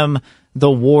 teaching them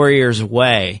the Warriors'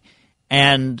 way.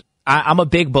 And I'm a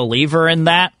big believer in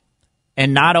that.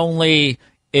 And not only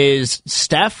is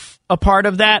Steph a part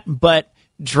of that, but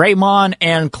Draymond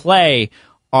and Clay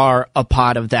are a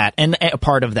part of that. And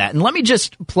let me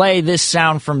just play this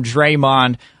sound from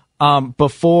Draymond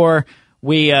before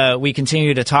we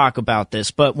continue to talk about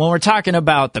this. But when we're talking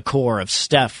about the core of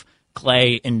Steph,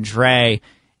 Clay, and Dre,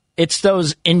 it's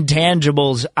those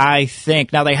intangibles, I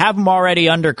think. Now, they have them already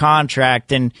under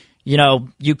contract, and,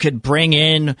 you could bring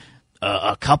in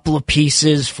a couple of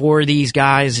pieces for these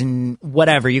guys and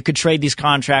whatever. You could trade these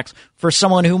contracts for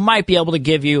someone who might be able to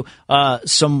give you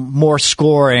some more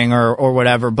scoring or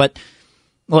whatever. But,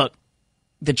 look,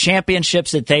 the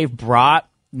championships that they've brought,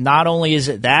 not only is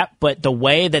it that, but the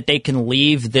way that they can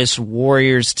leave this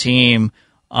Warriors team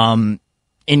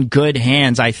in good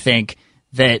hands, I think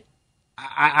that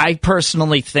I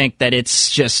personally think that it's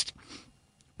just,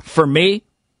 for me,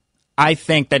 I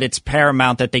think that it's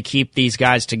paramount that they keep these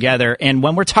guys together. And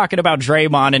when we're talking about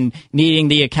Draymond and needing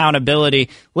the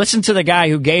accountability, listen to the guy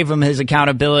who gave him his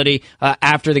accountability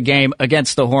after the game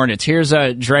against the Hornets. Here's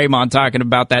Draymond talking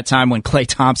about that time when Klay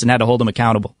Thompson had to hold him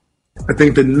accountable. I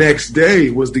think the next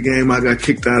day was the game I got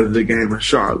kicked out of the game in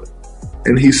Charlotte.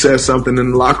 And he said something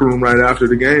in the locker room right after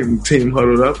the game. The team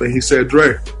huddled up, and he said,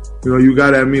 Dre, you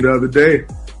got at me the other day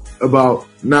about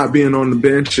not being on the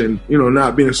bench and,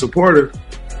 not being supportive.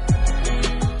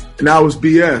 And that was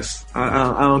BS.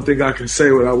 I don't think I can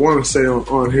say what I want to say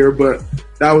on here, but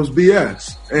that was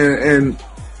BS. And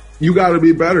you got to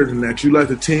be better than that. You let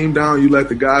the team down. You let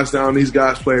the guys down. These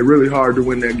guys played really hard to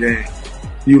win that game.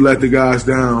 You let the guys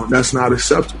down. That's not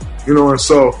acceptable. And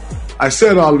so I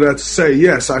said all of that to say,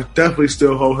 yes, I definitely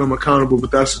still hold him accountable, but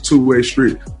that's a two-way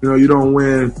street. You don't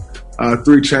win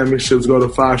 3 championships, go to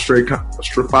 5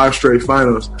 straight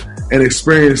finals, and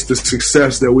experience the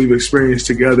success that we've experienced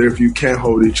together if you can't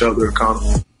hold each other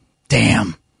accountable.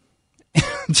 Damn.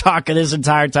 Talking this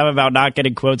entire time about not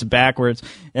getting quotes backwards,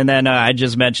 and then I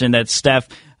just mentioned that Steph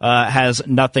has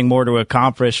nothing more to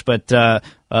accomplish, but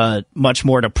much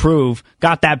more to prove.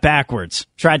 Got that backwards.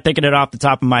 Tried thinking it off the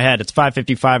top of my head. It's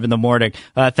 5:55 in the morning.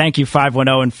 Thank you,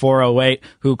 510 and 408,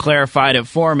 who clarified it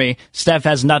for me. Steph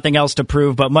has nothing else to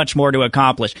prove, but much more to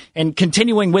accomplish. And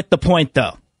continuing with the point,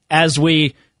 though, as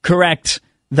we correct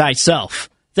thyself.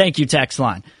 Thank you, text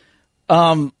line.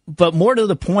 But more to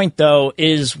the point, though,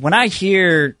 is when I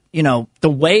hear, the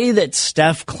way that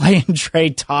Steph, Clay, and Dre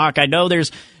talk, I know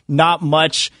there's not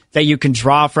much that you can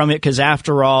draw from it because,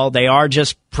 after all, they are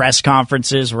just press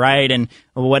conferences, right? And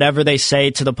whatever they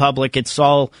say to the public, it's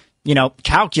all,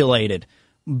 calculated.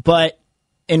 But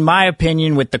in my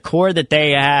opinion, with the core that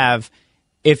they have,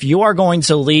 if you are going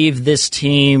to leave this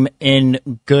team in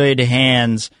good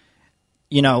hands,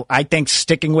 I think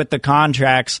sticking with the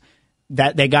contracts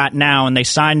that they got now, and they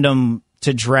signed them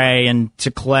to Dre and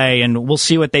to Clay, and we'll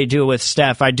see what they do with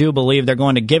Steph. I do believe they're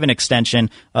going to give an extension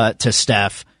to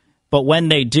Steph. But when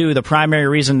they do, the primary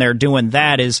reason they're doing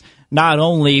that is not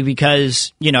only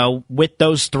because, with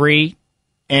those three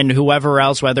and whoever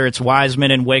else, whether it's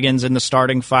Wiseman and Wiggins in the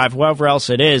starting five, whoever else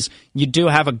it is, you do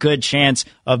have a good chance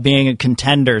of being a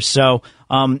contender. So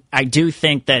I do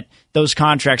think that those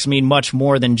contracts mean much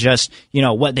more than just,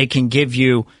 what they can give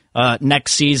you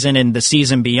next season and the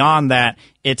season beyond that.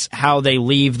 It's how they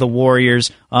leave the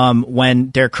Warriors when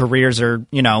their careers are,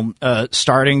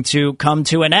 starting to come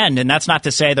to an end. And that's not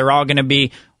to say they're all going to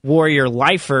be Warrior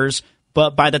lifers,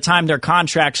 but by the time their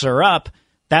contracts are up,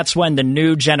 that's when the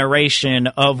new generation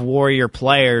of Warrior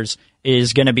players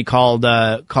is going to be called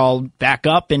back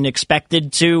up and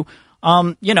expected to,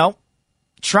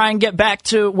 try and get back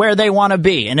to where they want to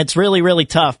be. And it's really, really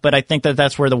tough, but I think that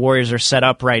that's where the Warriors are set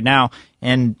up right now.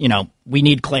 And, we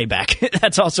need Clay back.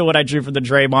 That's also what I drew from the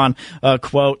Draymond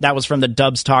quote. That was from the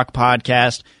Dubs Talk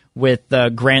podcast with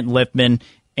Grant Lippman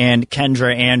and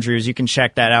Kendra Andrews. You can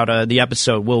check that out. The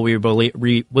episode will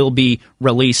be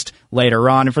released later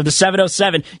on. And for the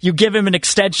 707, you give him an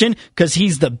extension because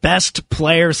he's the best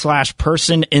player /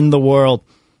 person in the world.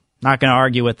 Not going to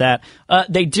argue with that.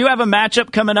 They do have a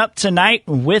matchup coming up tonight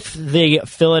with the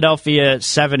Philadelphia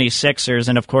 76ers,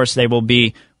 and of course they will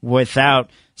be without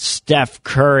Steph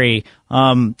Curry.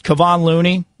 Kevon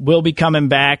Looney will be coming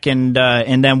back, and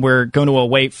then we're going to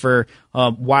await for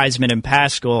Wiseman and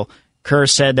Pascal. Kerr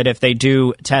said that if they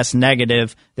do test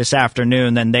negative this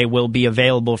afternoon, then they will be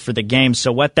available for the game.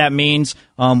 So what that means,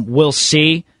 we'll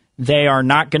see. They are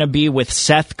not going to be with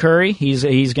Seth Curry.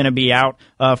 He's going to be out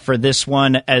for this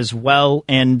one as well.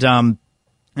 And,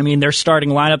 their starting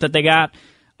lineup that they got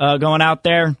going out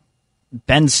there,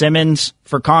 Ben Simmons,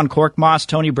 Furkan Korkmaz,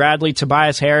 Tony Bradley,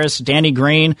 Tobias Harris, Danny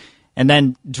Green, and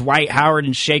then Dwight Howard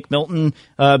and Shake Milton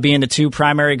being the two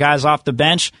primary guys off the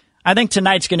bench. I think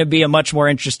tonight's going to be a much more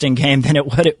interesting game than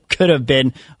it could have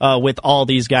been with all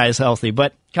these guys healthy.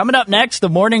 But coming up next, the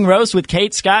Morning Roast with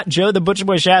Kate Scott, Joe the Butcher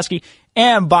Boy Shasky,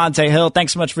 and Bonte Hill.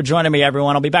 Thanks so much for joining me,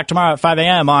 everyone. I'll be back tomorrow at 5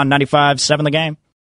 a.m. on 95.7 The Game.